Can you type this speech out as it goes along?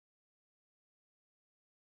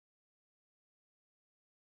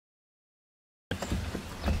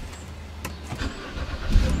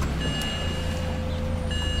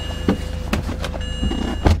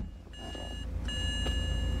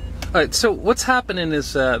Alright, so what's happening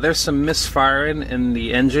is there's some misfiring in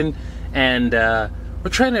the engine, and we're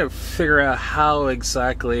trying to figure out how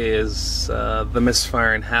exactly is the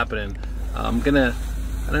misfiring happening. I don't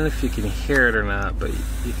know if you can hear it or not, but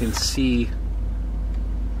you can see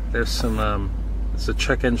there's some, it's a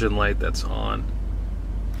check engine light that's on.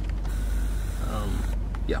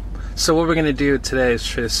 Yeah. So what we're going to do today is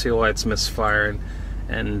try to see why it's misfiring,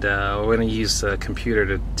 and we're going to use the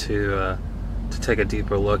computer to take a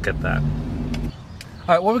deeper look at that.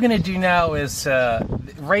 Alright, what we're going to do now is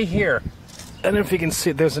right here, I don't know if you can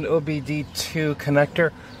see, there's an OBD2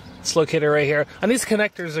 connector. It's located right here. And these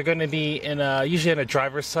connectors are going to be in usually on the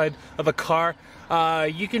driver's side of a car.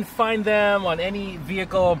 You can find them on any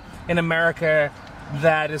vehicle in America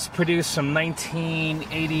that is produced from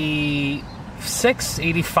 1986,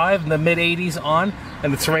 85, in the mid-80s on.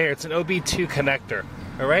 And it's right here. It's an OBD2 connector.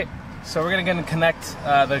 Alright? So we're going to connect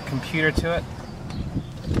the computer to it.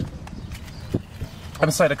 I'm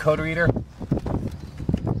inside a code reader.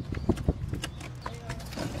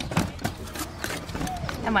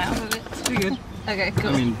 Am I off of it? You're good. Okay, cool.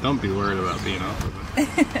 I mean, don't be worried about being off of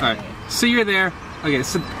it. Alright, so you're there. Okay,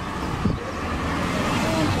 so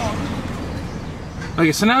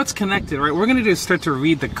now it's connected, right? What we're going to do is start to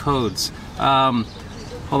read the codes. Hold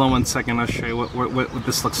on one second, I'll show you what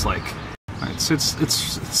this looks like. Alright, so it's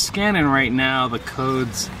scanning right now the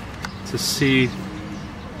codes to see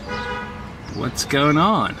what's going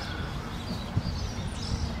on.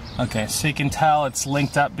 Okay, so you can tell it's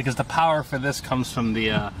linked up because the power for this comes from the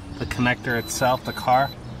connector itself, the car.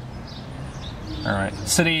 Alright,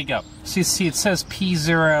 so there you go. So you see it says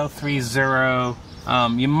P030.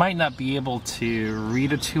 You might not be able to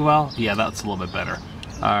read it too well. Yeah, that's a little bit better.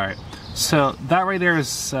 Alright, so that right there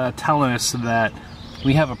is telling us that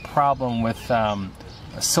we have a problem with a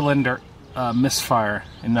cylinder misfire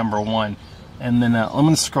in number 1. And then I'm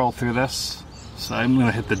going to scroll through this. So I'm going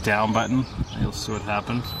to hit the down button. You'll see what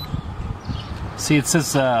happens. See, it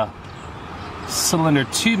says cylinder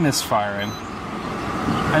 2 misfiring.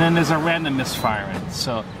 And then there's a random misfiring.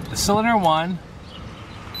 So the cylinder 1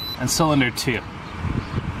 and cylinder 2.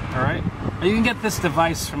 Alright? You can get this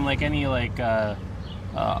device from like any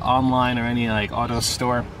online or any like auto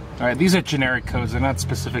store. Alright, these are generic codes. They're not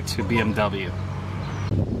specific to BMW.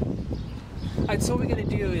 Alright, so what we're going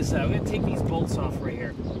to do is we're going to take these bolts off right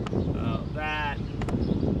here. That,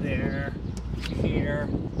 there, here,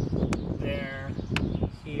 there,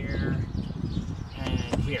 here,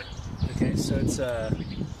 and here. Okay, so it's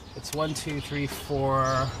 1, 2, 3,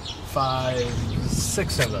 4, 5,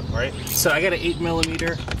 6 of them, right? So I got an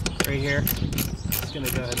 8mm right here. Just going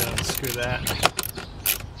to go ahead and unscrew that.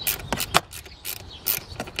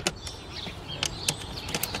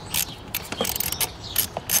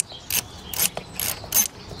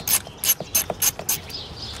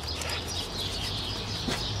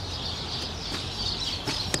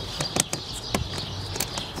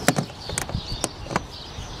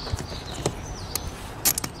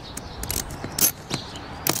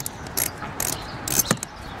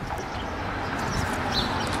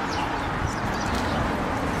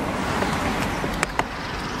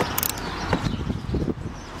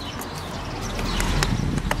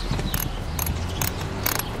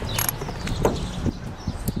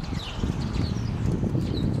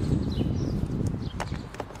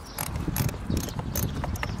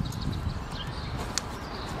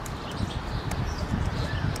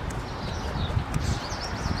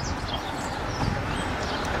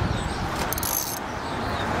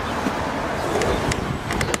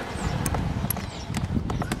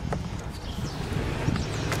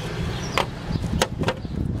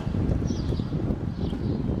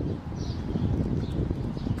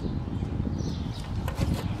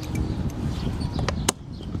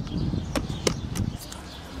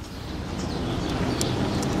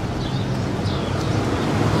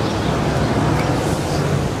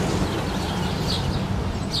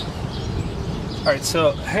 Alright,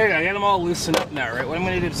 so here I got them all loosened up now, right? What I'm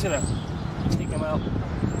going to do is going to take them out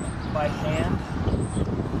by hand.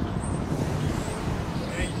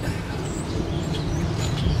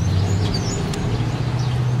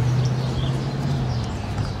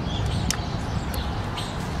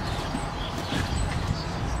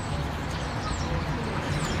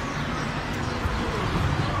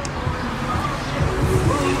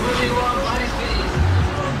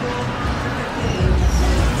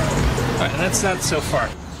 Alright, that's not so far.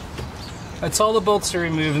 That's all the bolts are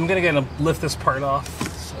removed. I'm gonna lift this part off.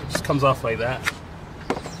 So it just comes off like that.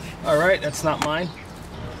 Alright, that's not mine.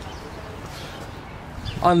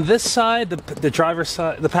 On this side, the driver's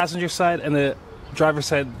side, the passenger side, and the driver's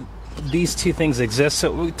side, these two things exist.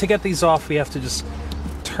 So to get these off, we have to just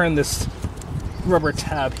turn turn this rubber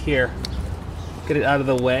tab here, get it out of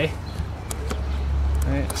the way.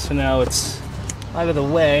 All right, so now it's out of the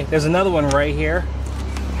way. There's another one right here.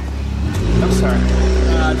 I'm sorry.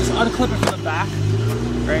 Just unclip it from the back.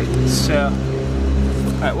 Right. So,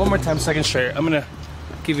 all right, one more time so I can show you. I'm gonna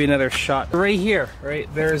give you another shot. Right here, right?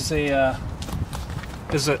 There's a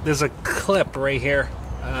clip right here.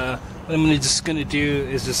 What I'm just gonna do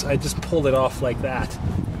is I just pulled it off like that,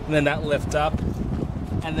 and then that lift up,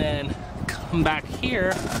 and then come back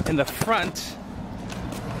here in the front.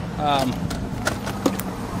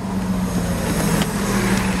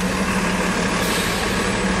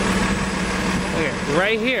 Okay,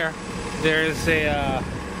 right here, there's going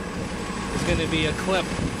to be a clip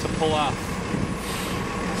to pull off.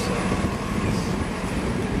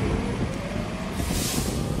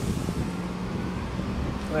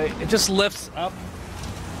 So, right, it just lifts up.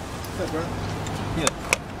 What's up, bro? Yeah.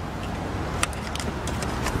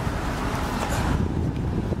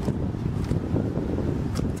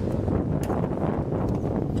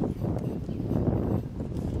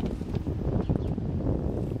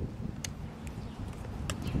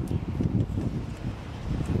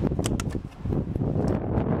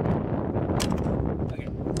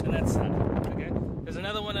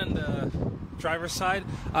 Driver's side,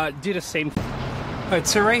 do the same thing. All right,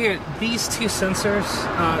 so right here, these two sensors,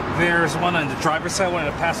 there's one on the driver's side, one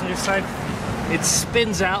on the passenger side. It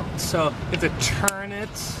spins out, so you have to turn it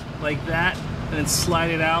like that, and then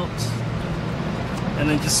slide it out, and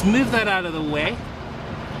then just move that out of the way.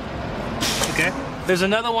 Okay, there's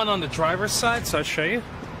another one on the driver's side, so I'll show you.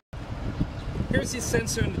 Here's the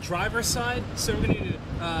sensor on the driver's side, so we're going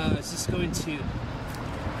to it's just going to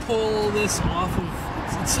pull this off of,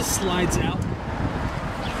 it just slides out.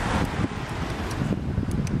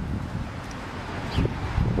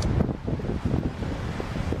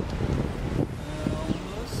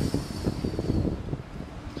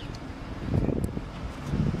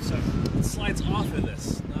 So it slides off of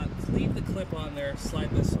this. Leave the clip on there,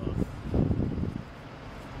 slide this off.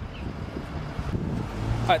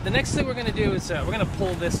 Alright, the next thing we're going to do is we're going to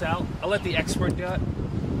pull this out. I'll let the expert do it.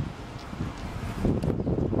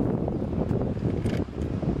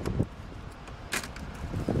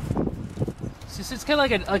 It's kind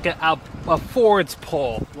of like a forwards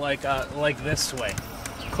pull, like this way.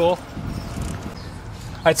 Cool. All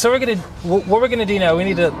right, so what we're gonna do now, we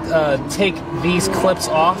need to take these clips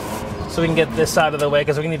off so we can get this out of the way,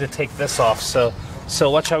 because we need to take this off. So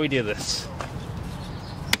watch how we do this.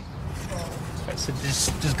 All right, so it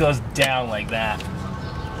just goes down like that.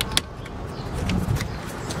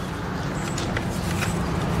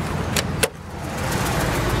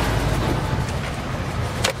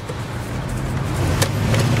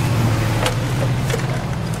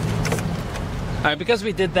 Alright, because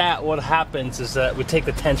we did that, what happens is that we take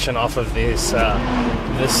the tension off of this piece.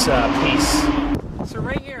 So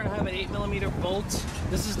right here I have an 8mm bolt.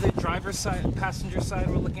 This is the driver's side, passenger side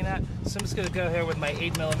we're looking at. So I'm just going to go here with my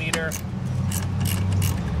 8mm.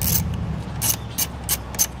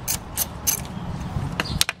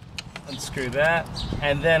 Unscrew that.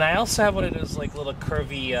 And then I also have one of those like little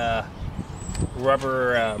curvy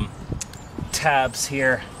rubber tabs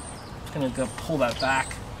here. I'm going to go pull that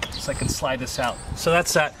back so I can slide this out. So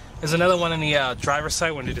that's that. There's another one on the driver's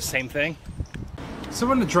side. We're going to do the same thing.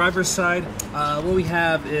 So on the driver's side, what we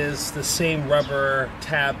have is the same rubber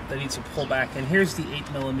tab that needs to pull back. And here's the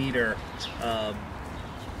 8mm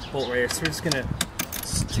bolt right here. So we're just going to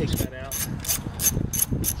take that out.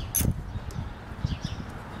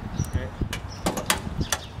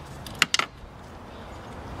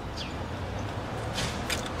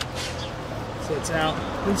 So it's out.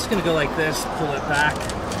 I'm just going to go like this, pull it back.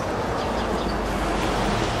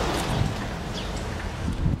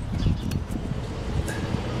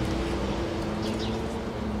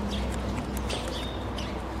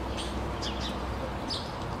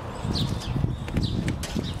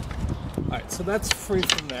 Alright, so that's free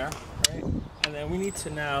from there, right? And then we need to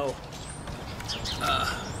now,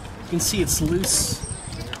 you can see it's loose.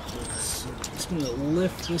 So I'm just going to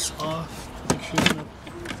lift this off. Make sure you know.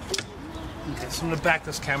 Okay, so I'm going to back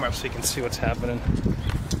this camera up so you can see what's happening.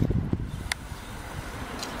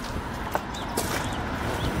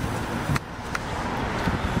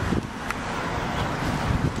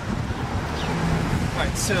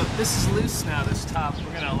 Alright, so this is loose now, this top.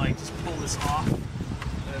 We're going to like just pull this off.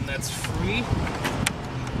 And that's free.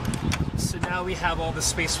 So now we have all the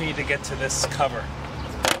space we need to get to this cover.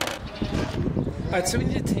 Alright, so we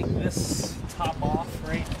need to take this top off,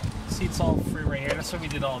 right? See, it's all free right here. That's why we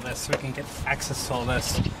did all this, so we can get access to all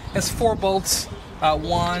this. It's 4 bolts.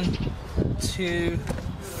 1, 2,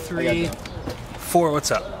 3, 4,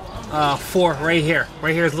 what's up? 4 right here.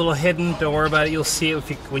 Right here is a little hidden. Don't worry about it. You'll see it if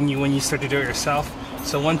you, when you start to do it yourself.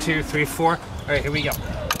 So 1, 2, 3, 4. All right, here we go.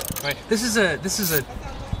 All right, this is a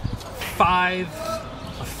 5.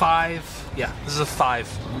 Yeah, this is a 5.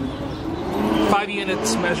 5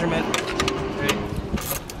 units measurement. Right.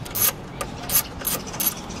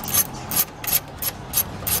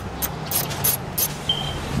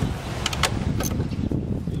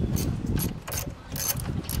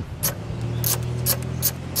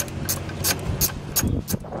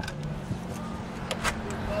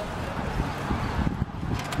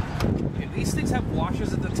 These things have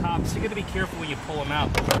washers at the top, so you gotta be careful when you pull them out.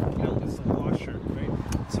 You know, it's a washer, right?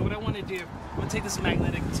 So what I want to do, I'm gonna take this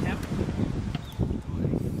magnetic tip.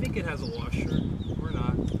 I think it has a washer, or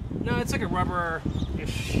not. No, it's like a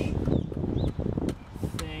rubber-ish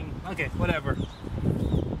thing. Okay, whatever.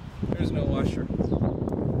 There's no washer.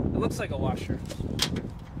 It looks like a washer,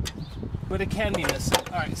 but it can be missing.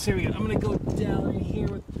 All right, so here we go. I'm gonna go down in here,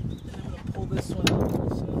 and I'm gonna pull this one out.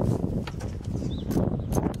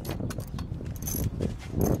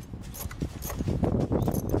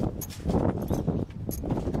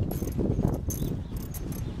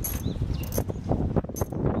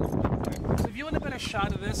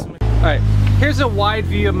 Shot of this. All right, here's a wide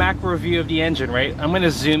view, a macro view of the engine, right? I'm going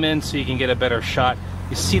to zoom in so you can get a better shot.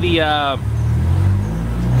 You see the,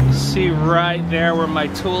 see right there where my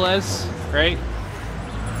tool is, right?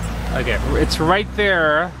 Okay, it's right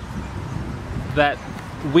there, that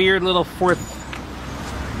weird little 4th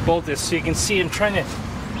bolt is, so you can see I'm trying to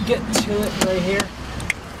get to it right here.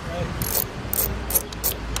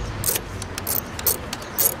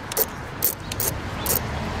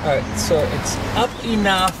 Alright, so it's up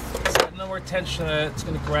enough, it's got no more tension on it, it's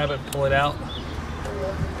going to grab it, pull it out.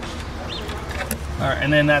 Alright,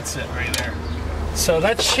 and then that's it right there. So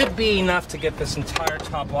that should be enough to get this entire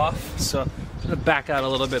top off. So I'm going to back out a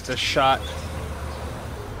little bit this shot.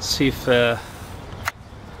 See if... Okay,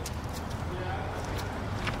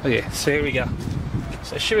 so here we go.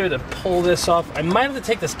 So I should be able to pull this off. I might have to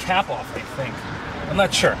take this cap off, I think. I'm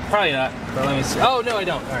not sure. Probably not, but let me see. Oh, no, I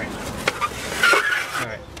don't. Alright.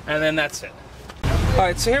 Alright. And then that's it. All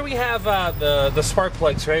right, so here we have the spark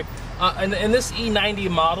plugs, right? In this E90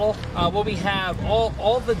 model, what we have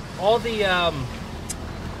all of the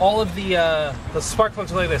spark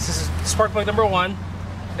plugs are like this. This is spark plug number 1.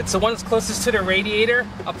 It's the one that's closest to the radiator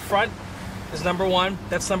up front. Is number 1.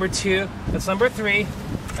 That's number 2. That's number 3.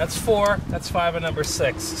 That's 4. That's 5, and number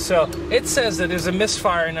 6. So it says that there's a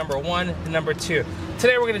misfire in number 1 and number 2.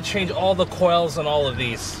 Today we're going to change all the coils on all of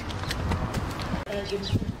these.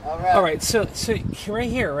 All right, so right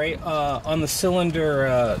here, right on the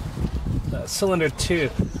cylinder, cylinder 2,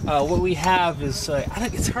 what we have is I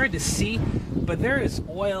think it's hard to see, but there is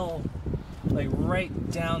oil like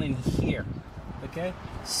right down in here. Okay,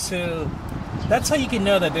 so that's how you can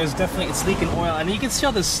know that there's definitely it's leaking oil, and you can see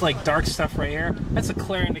all this like dark stuff right here. That's a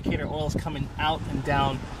clear indicator oil's coming out and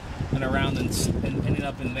down and around and ending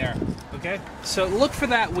up in there. Okay, so look for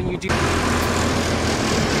that when you do.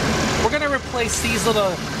 We're going to replace these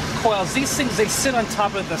little coils. These things, they sit on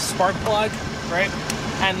top of the spark plug, right?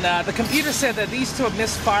 And the computer said that these two are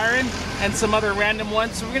misfiring and some other random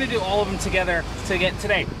ones. So we're going to do all of them together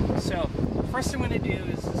today. So first thing I'm going to do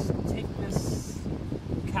is just take this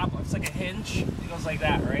cap off. It's like a hinge. It goes like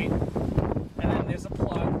that, right? And then there's a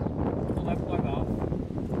plug. Pull that plug off,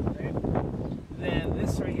 right? Then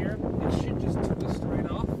this right here, it should just twist right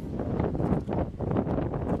off.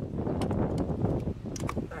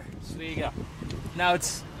 So there you go. Now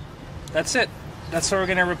that's it. That's what we're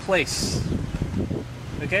going to replace.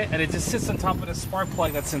 Okay? And it just sits on top of the spark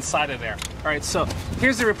plug that's inside of there. Alright, so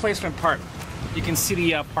here's the replacement part. You can see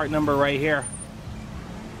the part number right here.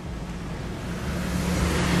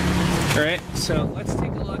 Alright, so let's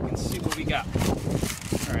take a look and see what we got.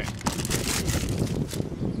 Alright.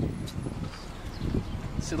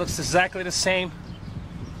 So it looks exactly the same.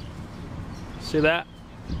 See that?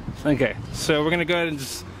 Okay, so we're going to go ahead and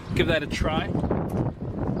just give that a try. In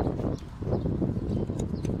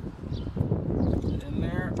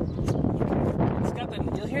there. It's got that,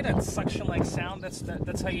 you'll hear that suction-like sound.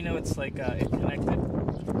 That's how you know it's like it connected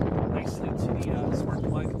nicely to the spark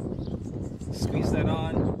plug. Squeeze that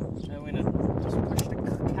on, and we're gonna just push the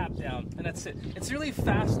cap down, and that's it. It's really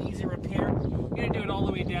fast and easy repair. You're gonna do it all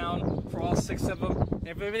the way down for all 6 of them.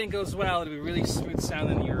 If everything goes well, it'll be really smooth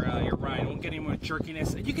sounding your ride. It won't get any more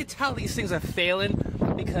jerkiness. And you can tell these things are failing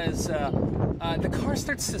because the car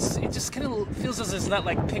starts to, it just kind of feels as it's not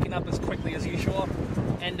like picking up as quickly as usual.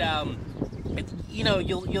 And you know,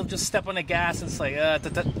 you'll just step on the gas and it's like,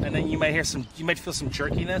 and then you might feel some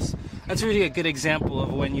jerkiness. That's really a good example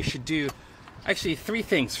of when you should do Actually, three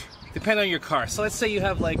things, depending on your car. So let's say you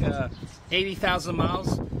have like 80,000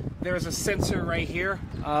 miles. There's a sensor right here.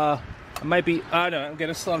 It might be, no, I'm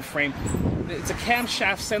getting still on frame. It's a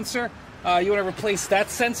camshaft sensor. You want to replace that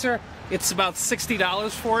sensor. It's about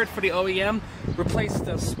 $60 for it for the OEM. Replace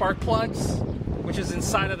the spark plugs, which is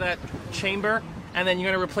inside of that chamber, and then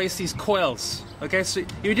you're going to replace these coils. Okay, so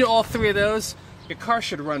you do all three of those, your car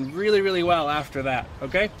should run really, really well after that.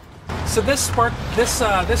 Okay, so this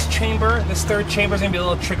chamber, this third chamber is going to be a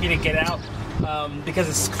little tricky to get out because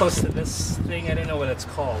it's close to this thing. I don't know what it's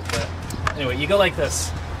called, but anyway, you go like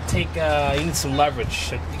this. You need some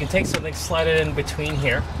leverage. You can take something, slide it in between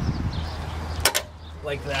here,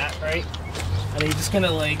 like that, right? And you're just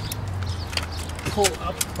gonna like pull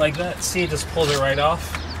up like that. See, it just pulls it right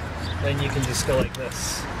off. Then you can just go like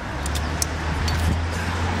this.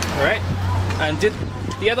 All right. And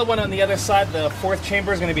the other one on the other side, the fourth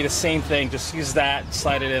chamber, is going to be the same thing. Just use that,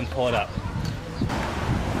 slide it in, pull it up.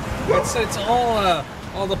 It's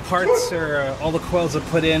all the parts or all the coils are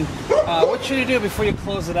put in. What should you do before you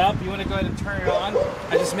close it up? You want to go ahead and turn it on.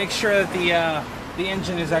 I just make sure that the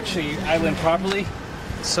engine is actually idling properly.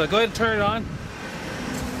 So go ahead and turn it on.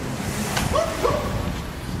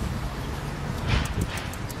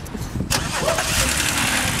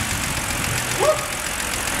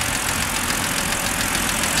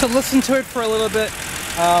 So listen to it for a little bit.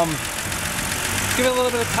 Give it a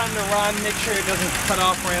little bit of time to run. Make sure it doesn't cut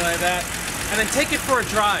off or anything like that. And then take it for a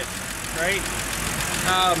drive, right?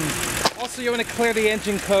 Also, you want to clear the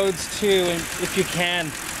engine codes too, if you can.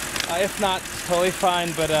 If not, it's totally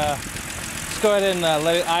fine, but just go ahead and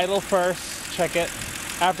let it idle first. Check it.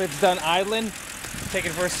 After it's done idling, take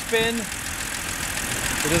it for a spin.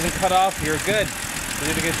 If it doesn't cut off, you're good. You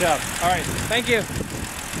did a good job. All right, thank you.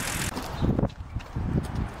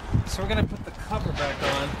 So we're gonna put the cover back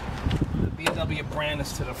on. The BMW brand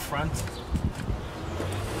is to the front.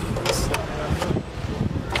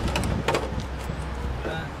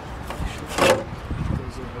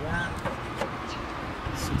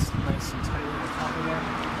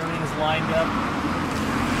 Lined up,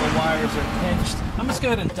 the wires are pinched. I'm just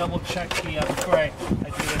going to double check before I do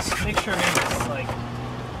this. Make sure everything's like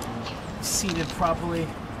seated properly.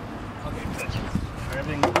 Okay, good.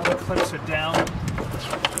 Everything, all the clips are down.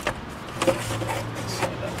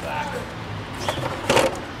 See that back.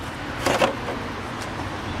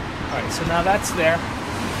 All right, so now that's there.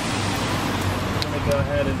 I'm going to go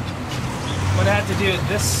ahead and what I had to do.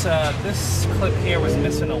 This clip here was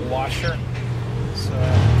missing a washer, so.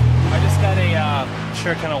 I just got a,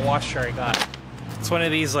 sure kind of washer I got. It's one of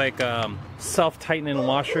these like self-tightening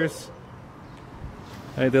washers.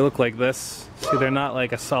 They look like this. See, they're not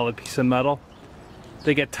like a solid piece of metal.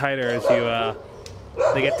 They get tighter as you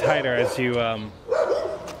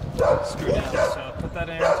screw down. So put that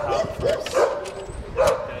in on top first. Put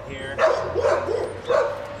that here.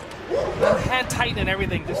 I'm hand tightening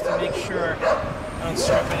everything just to make sure I don't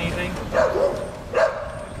strip anything. That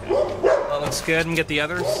looks good. And get the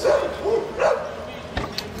others. So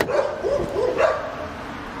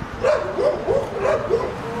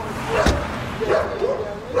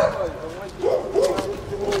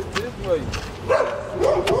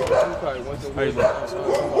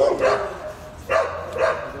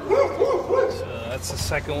that's the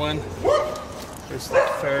second one. Here's the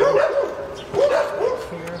third.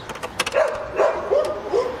 Here.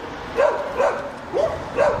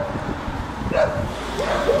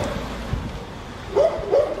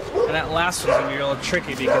 And that last one's gonna be a little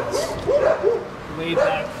tricky because it's way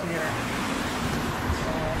back here.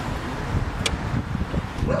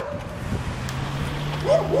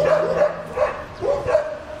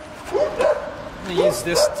 I'm gonna use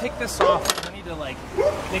this, take this off. I need to like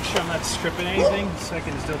make sure I'm not stripping anything, so I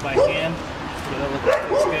can just do it by hand. So that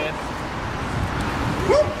looks good.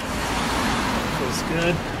 Feels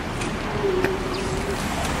good.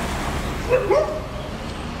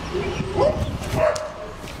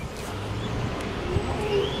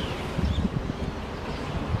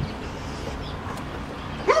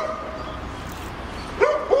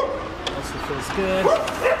 Also feels good.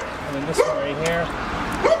 And then this one right here.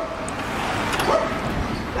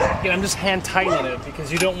 Again, I'm just hand tightening it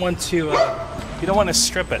because you don't want to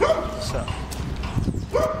strip it. So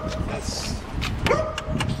that's.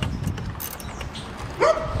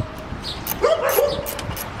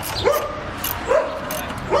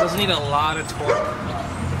 Doesn't need a lot of torque.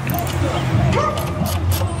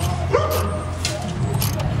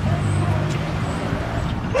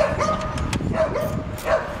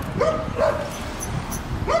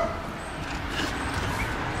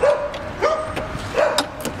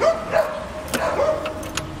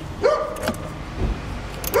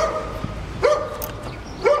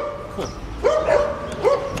 Cool.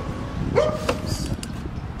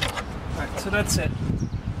 Alright, so that's it.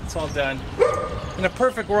 It's all done. In a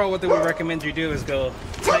perfect world, what do we recommend you do is go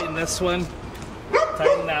tighten this one,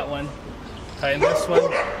 tighten that one, tighten this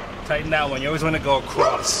one, tighten that one. You always want to go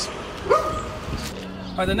across.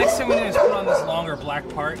 Alright, the next thing we're going to do is put on this longer black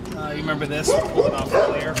part. You remember this? We pulled it off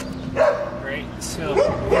earlier. Right? So, if you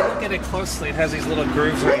look at it closely, it has these little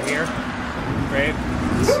grooves right here. Right?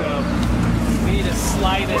 So, we need to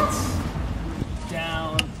slide it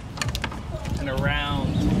down and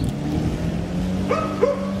around.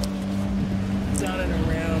 Down and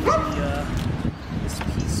around this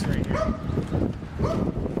piece right here.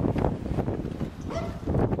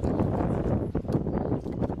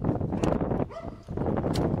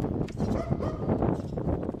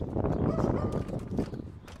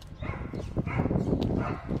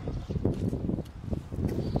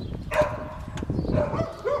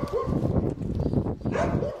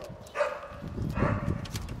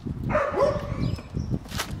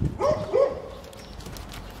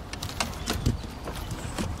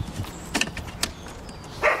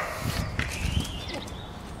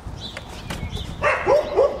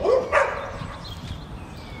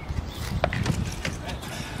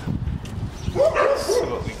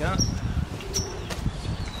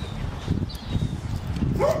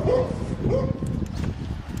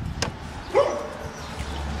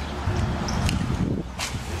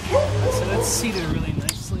 So that's seated really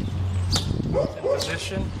nicely in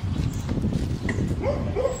position.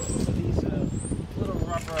 So these little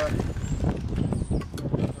rubber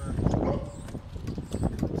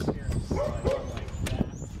here slide on like that.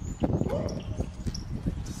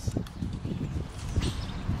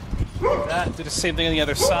 Like that. Do the same thing on the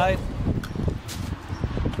other side.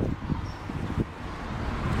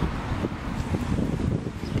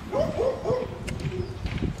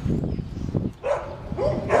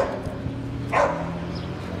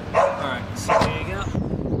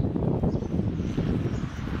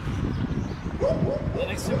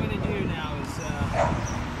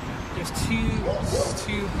 There's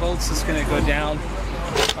two bolts that's going to go down,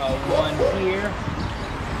 one here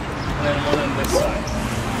and then one on this side.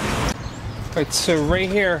 Alright, so right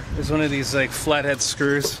here is one of these like flathead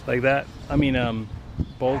screws like that. I mean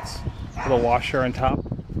bolts with a washer on top.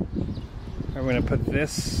 And we're going to put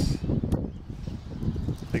this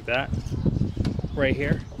like that right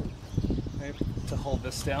here, right, to hold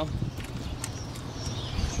this down.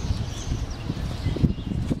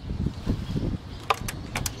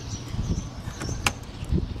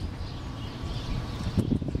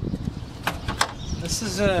 This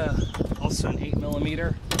is also an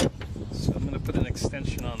 8mm, so I'm going to put an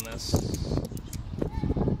extension on this.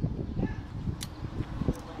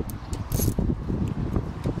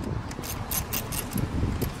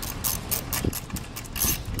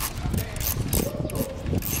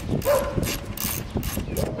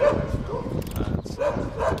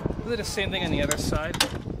 Do the same thing on the other side.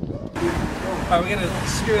 Alright, we're going to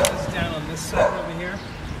screw this down on this side over here.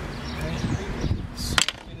 Okay. So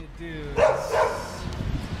what I'm going to do is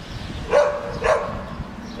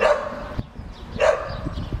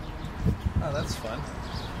that's fun.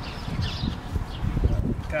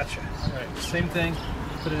 Gotcha. Alright, same thing.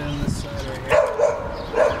 Put it on this side right here.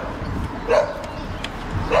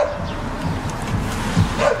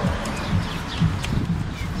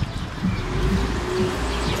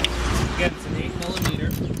 Again, it's an 8mm.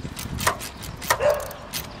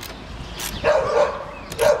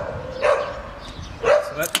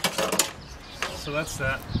 So that's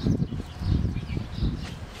that.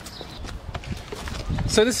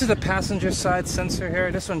 So this is the passenger side sensor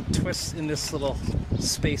here. This one twists in this little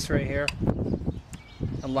space right here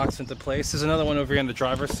and locks into place. There's another one over here on the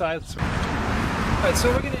driver's side. Alright,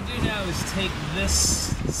 so what we're going to do now is take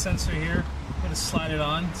this sensor here. I'm going to slide it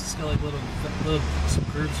on. It's got like little some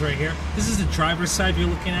grooves right here. This is the driver's side you're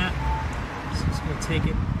looking at. So I'm just going to take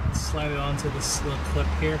it and slide it onto this little clip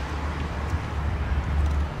here.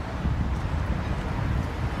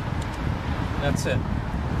 That's it.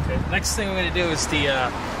 Okay. Next thing we're going to do is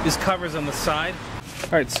these covers on the side.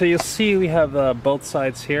 Alright, so you'll see we have both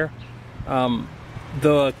sides here.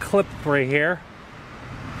 The clip right here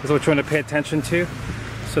is what you want to pay attention to.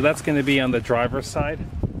 So that's going to be on the driver's side.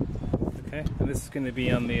 Okay, and this is going to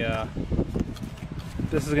be on the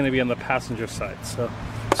passenger side. So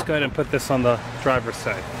let's go ahead and put this on the driver's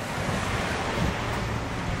side.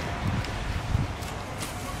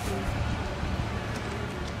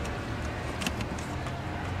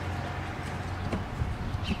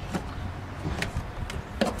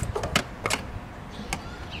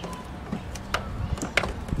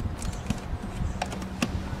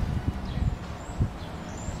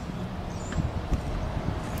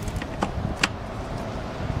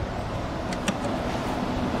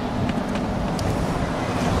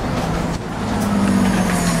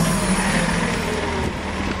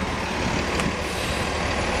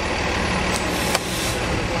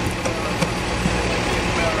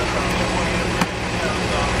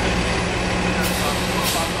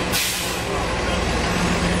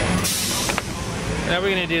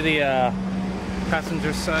 we're gonna do the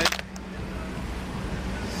passenger side.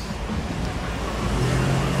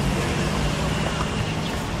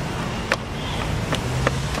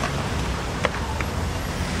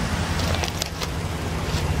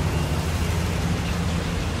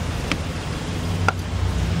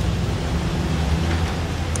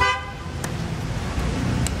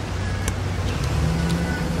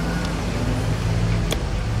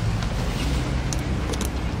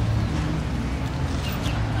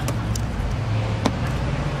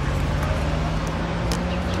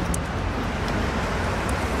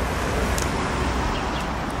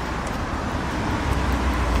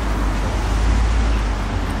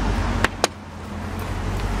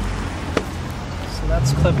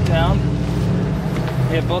 That's clipped down.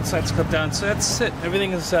 We have both sides clipped down, so that's it.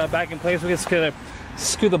 Everything is back in place. We're just gonna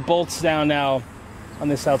screw the bolts down now on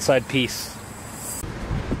this outside piece.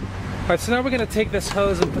 All right, so now we're gonna take this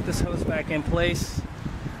hose and put this hose back in place.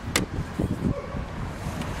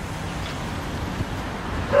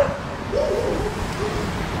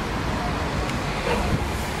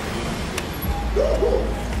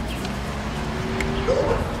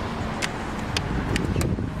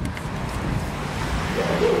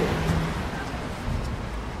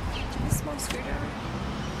 Small screwdriver.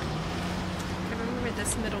 I remember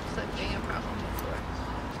this middle clip being a problem before.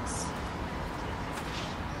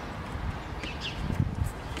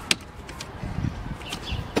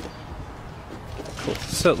 Cool.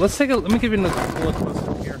 So let's take a. Let me give you a look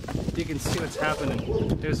closer here. You can see what's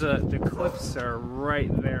happening. There's the clips are right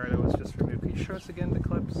there that was just removed. Can you show us again the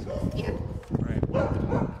clips? Yeah. Right.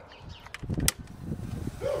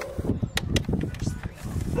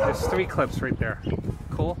 There's 3 clips right there.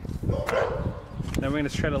 Cool. Right. Now we're gonna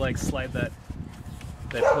try to like slide that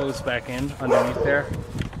hose back in underneath there.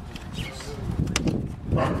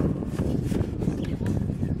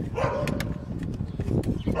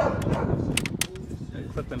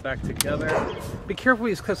 And clip them back together. Be careful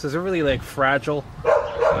with these clips because they're really like fragile. All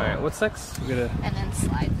right, what's next? We're gonna And then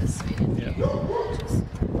slide this way. Yeah.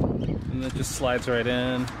 And it just slides right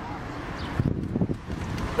in.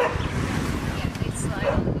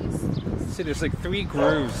 See, there's like 3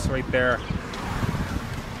 grooves right there,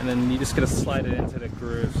 and then you just gotta slide it into the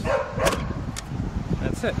grooves.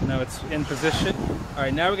 That's it. Now it's in position. All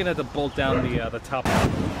right, now we're gonna have to bolt down the top.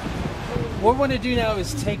 What we want to do now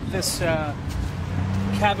is take this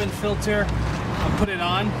cabin filter and put it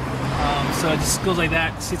on. So it just goes like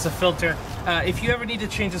that. See, it's a filter. If you ever need to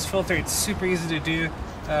change this filter, it's super easy to do.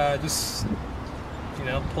 Just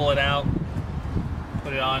pull it out.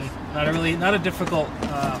 Put it on. Not a difficult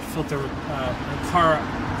filter car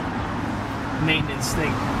maintenance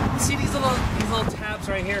thing. See these little tabs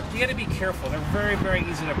right here? You got to be careful. They're very, very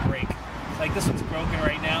easy to break. Like this one's broken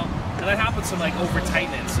right now, and that happens to like over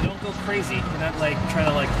tighten it. So don't go crazy. You're not like trying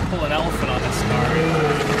to like pull an elephant on this car.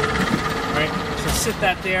 Right? So sit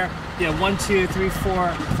that there. Yeah, 1, 2, 3,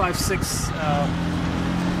 4, 5, 6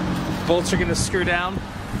 bolts are gonna screw down.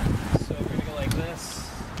 So we're gonna go like this.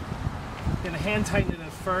 Gonna hand tighten it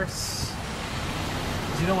at first,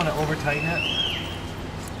 because you don't want to over tighten it.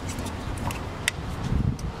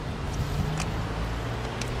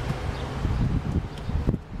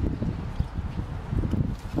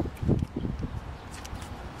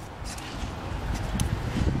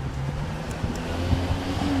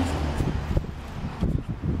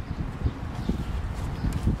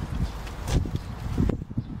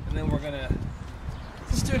 And then we're gonna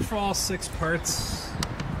just do it for all 6 parts.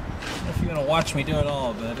 If you're gonna watch me do it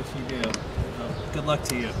all, but if you do, good luck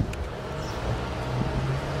to you.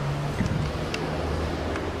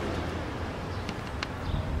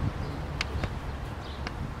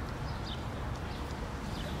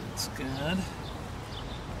 That's good.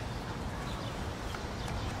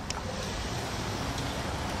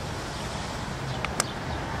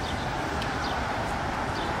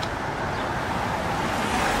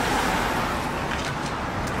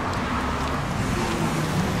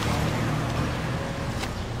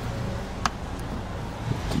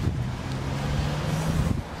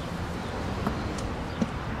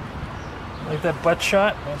 Like that butt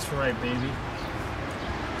shot? That's right, baby.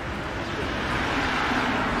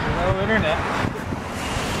 Hello, internet.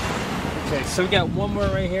 Okay, so we got one more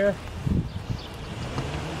right here.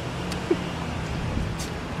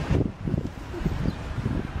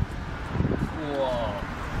 Whoa.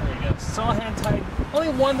 There you go. It's all hand tied. Only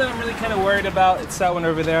one that I'm really kind of worried about. It's that one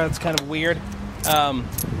over there. It's kind of weird.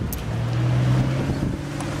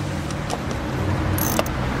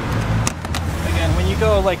 When you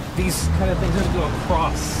go like these kind of things, just go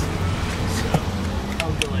across. So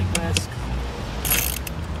I'll go like this.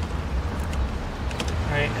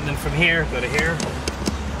 Alright, and then from here, go to here.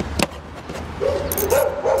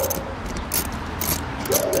 From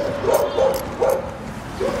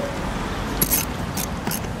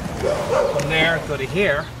there, go to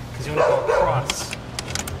here, because you want to go across.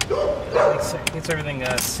 Makes everything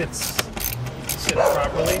sit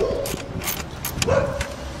properly.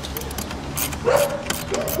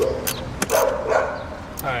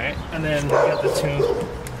 Alright, and then we got the tune,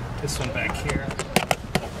 this one back here.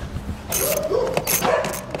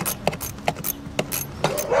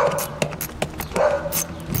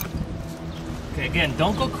 Okay, again,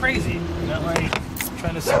 don't go crazy. You're not like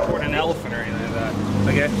trying to support an elephant or anything like that.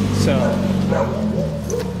 Okay, so.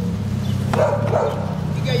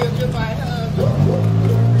 You got your goodbye hug.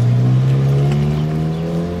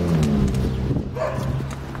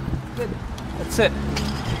 Good. That's it.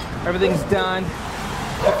 Everything's done.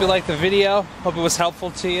 Hope you liked the video. Hope it was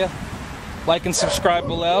helpful to you. Like and subscribe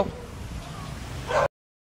below.